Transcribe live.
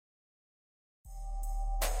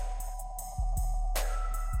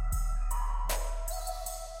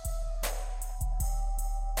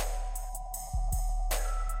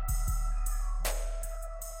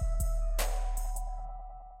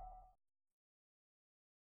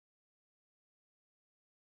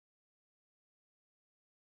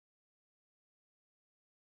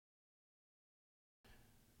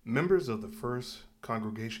Members of the First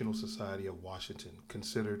Congregational Society of Washington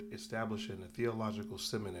considered establishing a theological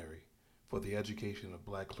seminary for the education of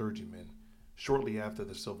black clergymen shortly after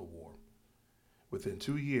the Civil War. Within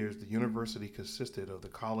 2 years, the university consisted of the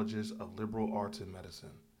colleges of liberal arts and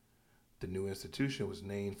medicine. The new institution was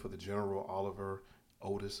named for the General Oliver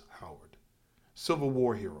Otis Howard, Civil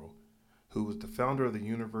War hero, who was the founder of the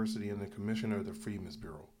university and the commissioner of the Freedmen's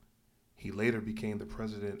Bureau. He later became the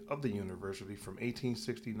president of the university from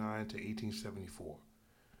 1869 to 1874.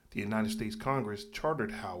 The United States Congress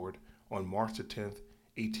chartered Howard on March 10,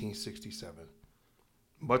 1867.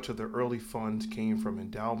 Much of the early funds came from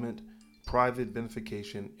endowment, private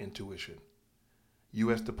benefication, and tuition.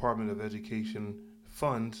 U.S. Department of Education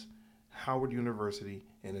funds Howard University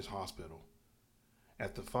and its hospital.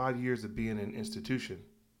 After 5 years of being an institution,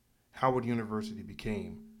 Howard University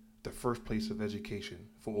became the first place of education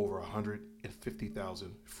for over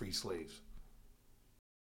 150,000 free slaves.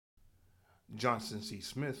 Johnson C.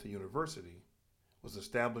 Smith University was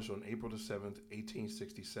established on April 7,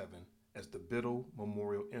 1867, as the Biddle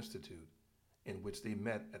Memorial Institute, in which they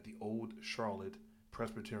met at the Old Charlotte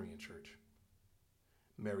Presbyterian Church.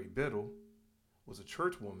 Mary Biddle was a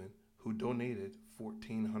churchwoman who donated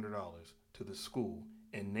 $1,400 to the school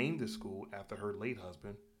and named the school after her late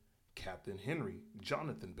husband, Captain Henry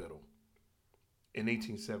Jonathan Biddle. In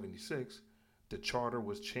 1876, the charter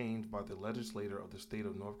was changed by the legislature of the state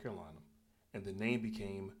of North Carolina, and the name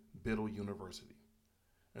became Biddle University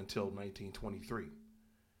until 1923.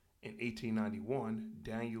 In 1891,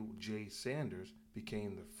 Daniel J. Sanders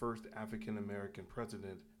became the first African American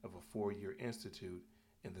president of a four-year institute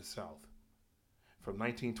in the South. From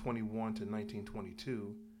 1921 to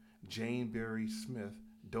 1922, Jane Berry Smith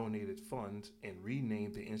donated funds and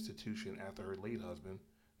renamed the institution after her late husband,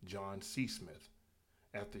 John C. Smith,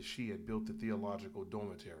 after she had built the theological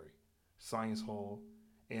dormitory, science hall,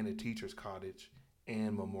 and a teacher's cottage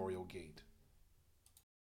and memorial gate.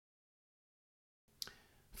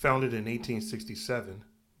 Founded in 1867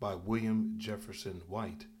 by William Jefferson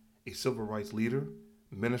White, a civil rights leader,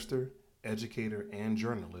 minister, educator, and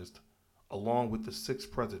journalist, along with the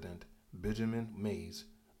sixth president, Benjamin Mays,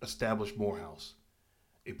 established Morehouse,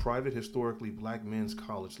 a private historically black men's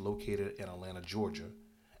college located in Atlanta, Georgia,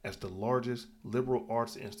 as the largest liberal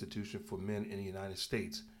arts institution for men in the United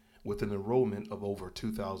States, with an enrollment of over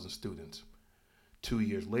 2,000 students. 2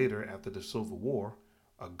 years later, after the Civil War,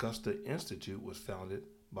 Augusta Institute was founded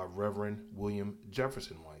by Reverend William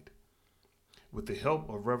Jefferson White. With the help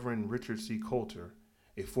of Reverend Richard C. Coulter,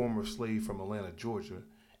 a former slave from Atlanta, Georgia,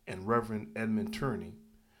 and Reverend Edmund Turney,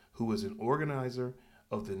 who was an organizer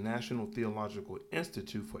of the National Theological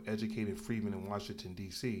Institute for Educating Freedmen in Washington,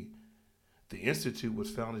 D.C., the institute was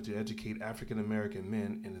founded to educate African American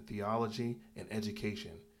men in the theology and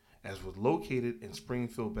education, as was located in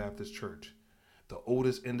Springfield Baptist Church, the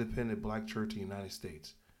oldest independent black church in the United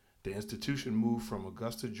States. The institution moved from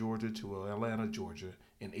Augusta, Georgia to Atlanta, Georgia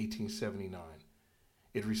in 1879.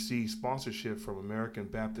 It received sponsorship from American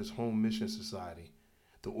Baptist Home Mission Society.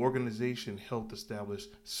 The organization helped establish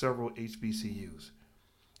several HBCUs.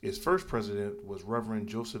 Its first president was Reverend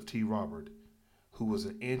Joseph T. Robert, who was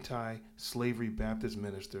an anti-slavery Baptist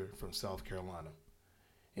minister from South Carolina.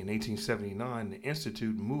 In 1879, the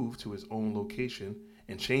institute moved to its own location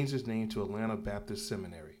and changed its name to Atlanta Baptist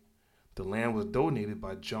Seminary. The land was donated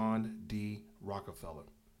by John D. Rockefeller.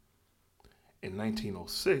 In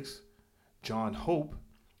 1906, John Hope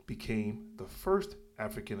became the first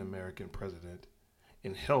African American president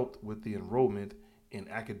and helped with the enrollment in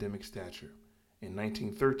academic stature. In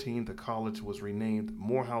 1913, the college was renamed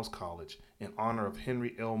Morehouse College in honor of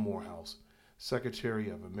Henry L. Morehouse, Secretary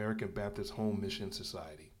of American Baptist Home Mission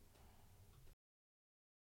Society.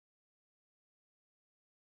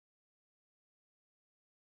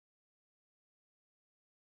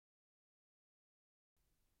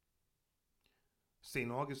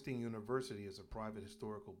 St. Augustine University is a private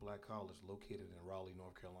historical black college located in Raleigh,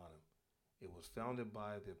 North Carolina. It was founded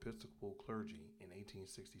by the Episcopal clergy in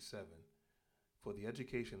 1867 for the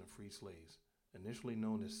education of free slaves. Initially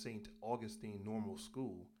known as St. Augustine Normal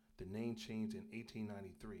School, the name changed in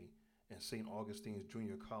 1893, and St. Augustine's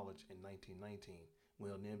Junior College in 1919, when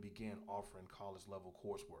it then began offering college-level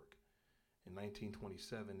coursework. In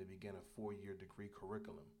 1927, it began a four-year degree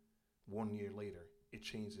curriculum. 1 year later, it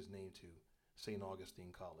changed its name to St.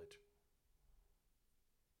 Augustine College.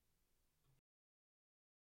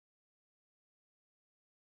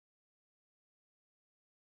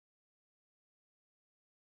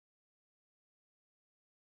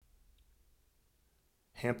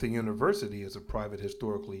 Hampton University is a private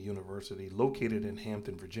historically university located in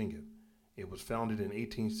Hampton, Virginia. It was founded in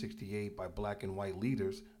 1868 by black and white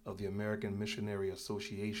leaders of the American Missionary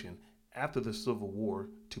Association after the Civil War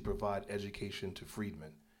to provide education to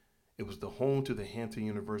freedmen. It was the home to the Hampton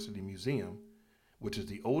University Museum, which is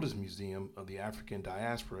the oldest museum of the African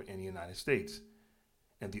diaspora in the United States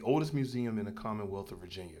and the oldest museum in the Commonwealth of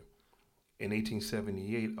Virginia. In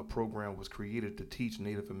 1878, a program was created to teach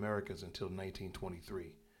Native Americans until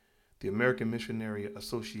 1923. The American Missionary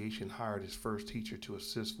Association hired its first teacher to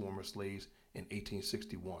assist former slaves in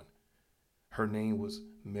 1861. Her name was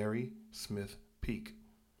Mary Smith Peake,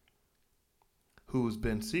 who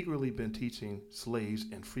has secretly been teaching slaves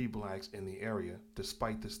and free blacks in the area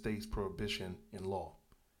despite the state's prohibition in law.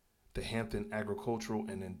 The Hampton Agricultural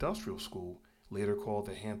and Industrial School, later called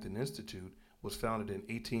the Hampton Institute, was founded in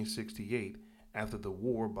 1868 after the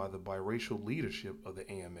war by the biracial leadership of the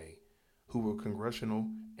AMA, who were congressional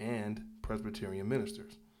and Presbyterian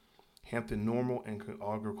ministers. Hampton Normal and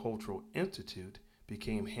Agricultural Institute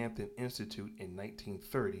became Hampton Institute in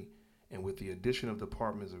 1930, and with the addition of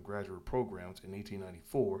departments of graduate programs in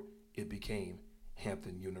 1894, it became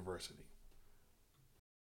Hampton University.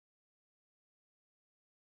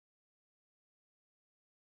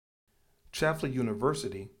 Chaffley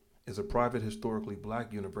University is a private historically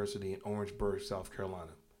black university in Orangeburg, South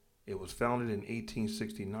Carolina. It was founded in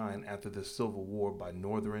 1869 after the Civil War by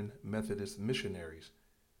Northern Methodist missionaries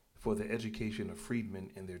for the education of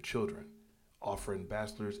freedmen and their children, offering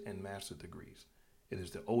bachelor's and master's degrees. It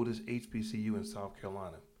is the oldest HBCU in South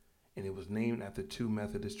Carolina, and it was named after two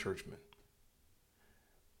Methodist churchmen,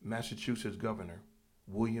 Massachusetts Governor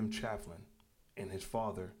William Chafflin and his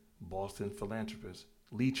father, Boston philanthropist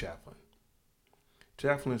Lee Chafflin.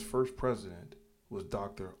 Chafflin's first president was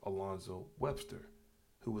Dr. Alonzo Webster,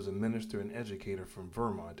 who was a minister and educator from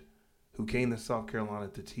Vermont, who came to South Carolina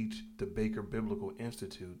to teach the Baker Biblical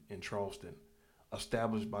Institute in Charleston,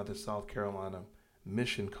 established by the South Carolina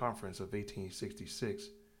Mission Conference of 1866,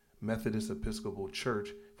 Methodist Episcopal Church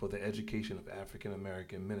for the Education of African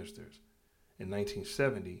American Ministers. In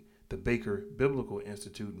 1970, the Baker Biblical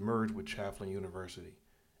Institute merged with Chafflin University.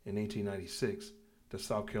 In 1896, the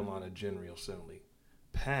South Carolina General Assembly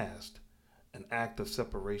passed an act of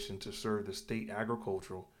separation to serve the State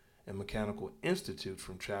Agricultural and Mechanical Institute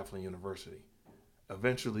from Chafflin University,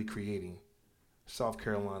 eventually creating South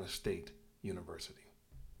Carolina State University.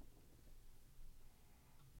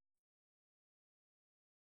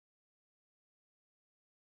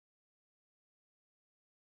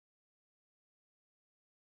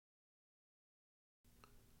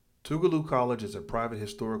 Tougaloo College is a private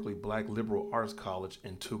historically black liberal arts college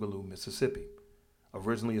in Tougaloo, Mississippi.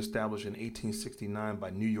 Originally established in 1869 by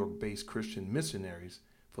New York-based Christian missionaries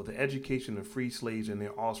for the education of free slaves and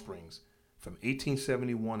their offsprings, from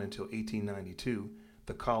 1871 until 1892,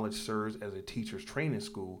 the college serves as a teacher's training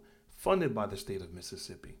school funded by the state of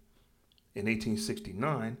Mississippi. In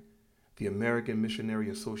 1869, the American Missionary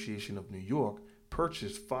Association of New York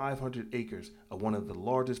purchased 500 acres of one of the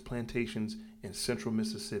largest plantations in central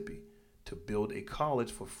Mississippi to build a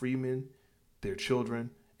college for freemen, their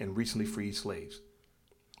children, and recently freed slaves.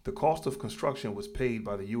 The cost of construction was paid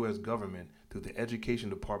by the U.S. government through the Education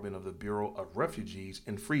Department of the Bureau of Refugees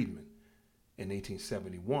and Freedmen. In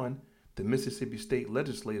 1871, the Mississippi State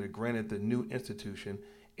Legislature granted the new institution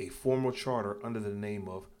a formal charter under the name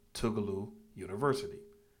of Tougaloo University.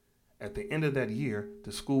 At the end of that year,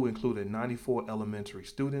 the school included 94 elementary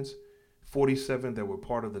students, 47 that were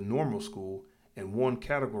part of the normal school, and one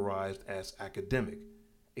categorized as academic,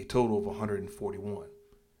 a total of 141.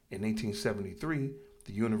 In 1873,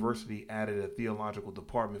 the university added a theological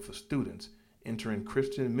department for students entering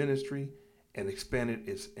Christian ministry and expanded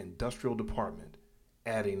its industrial department,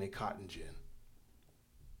 adding a cotton gin.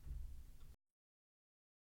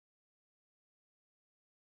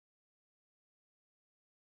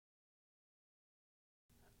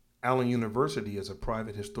 Allen University is a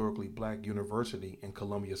private historically black university in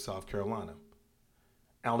Columbia, South Carolina.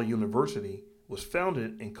 Allen University was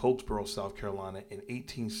founded in Cokesboro, South Carolina in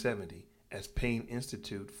 1870 as Payne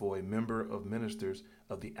Institute for a member of ministers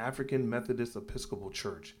of the African Methodist Episcopal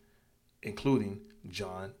Church, including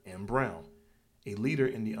John M. Brown, a leader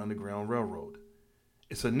in the Underground Railroad.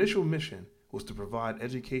 Its initial mission was to provide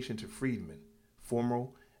education to freedmen, former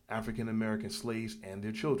African American slaves, and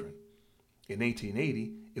their children. In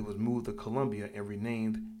 1880, it was moved to Columbia and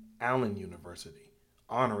renamed Allen University,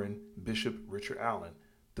 honoring Bishop Richard Allen,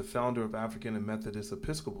 the founder of African Methodist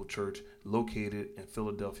Episcopal Church located in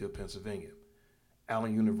Philadelphia, Pennsylvania.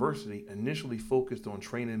 Allen University initially focused on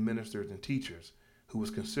training ministers and teachers, who was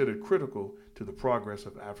considered critical to the progress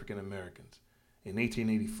of African Americans. In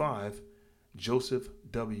 1885, Joseph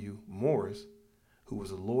W. Morris, who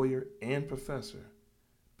was a lawyer and professor,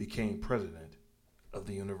 became president of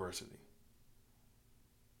the university.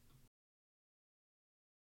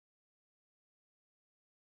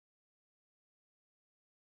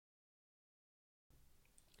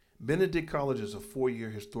 Benedict College is a 4 year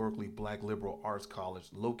historically black liberal arts college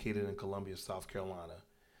located in Columbia, South Carolina.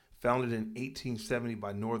 Founded in 1870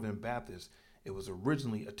 by Northern Baptists, it was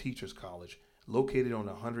originally a teachers' college located on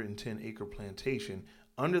a 110-acre plantation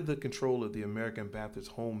under the control of the American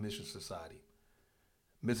Baptist Home Mission Society.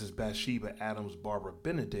 Mrs. Bathsheba Adams Barbara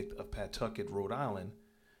Benedict of Pawtucket, Rhode Island,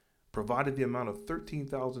 provided the amount of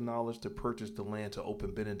 $13,000 to purchase the land to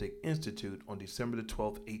open Benedict Institute on December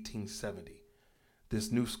 12, 1870.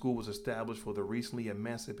 This new school was established for the recently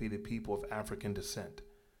emancipated people of African descent.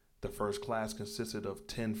 The first class consisted of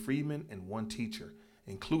 10 freedmen and 1 teacher,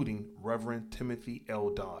 including Reverend Timothy L.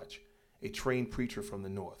 Dodge, a trained preacher from the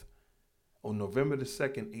North. On November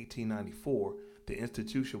 2nd, 1894, the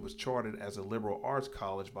institution was chartered as a liberal arts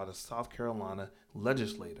college by the South Carolina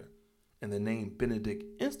legislature, and the name Benedict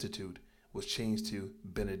Institute was changed to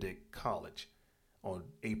Benedict College. On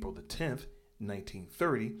April 10th,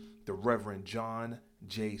 1930, the Reverend John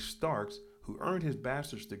J. Starks, who earned his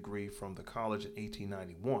bachelor's degree from the college in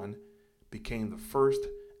 1891, became the first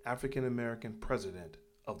African American president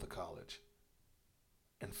of the college,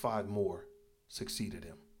 and 5 more succeeded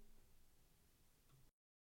him.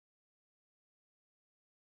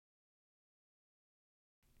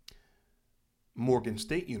 Morgan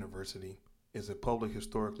State University is a public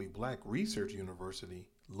historically black research university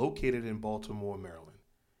located in Baltimore, Maryland.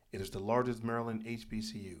 It is the largest Maryland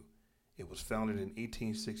HBCU. It was founded in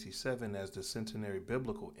 1867 as the Centenary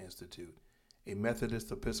Biblical Institute, a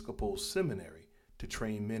Methodist Episcopal seminary to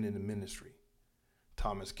train men in the ministry.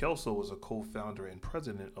 Thomas Kelso was a co-founder and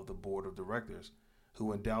president of the board of directors,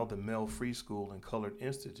 who endowed the Male Free School and Colored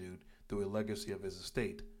Institute through a legacy of his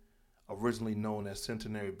estate. Originally known as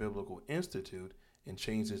Centenary Biblical Institute, and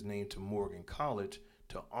changed its name to Morgan College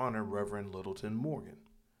to honor Reverend Littleton Morgan,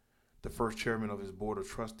 the first chairman of his board of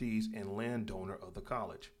trustees and landowner of the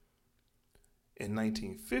college. In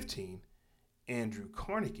 1915, Andrew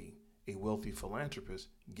Carnegie, a wealthy philanthropist,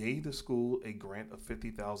 gave the school a grant of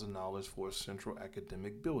 $50,000 for a central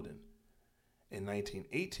academic building. In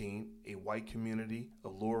 1918, a white community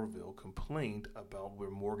of Laurelville complained about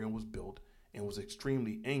where Morgan was built and was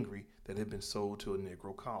extremely angry that it had been sold to a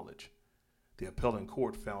Negro college. The appellate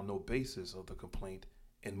court found no basis of the complaint,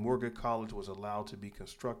 and Morgan College was allowed to be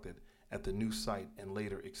constructed at the new site and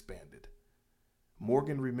later expanded.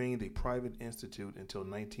 Morgan remained a private institute until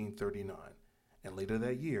 1939, and later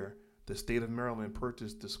that year, the state of Maryland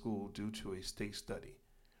purchased the school due to a state study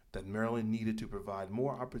that Maryland needed to provide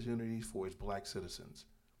more opportunities for its black citizens.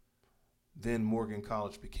 Then Morgan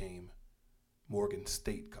College became Morgan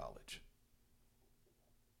State College.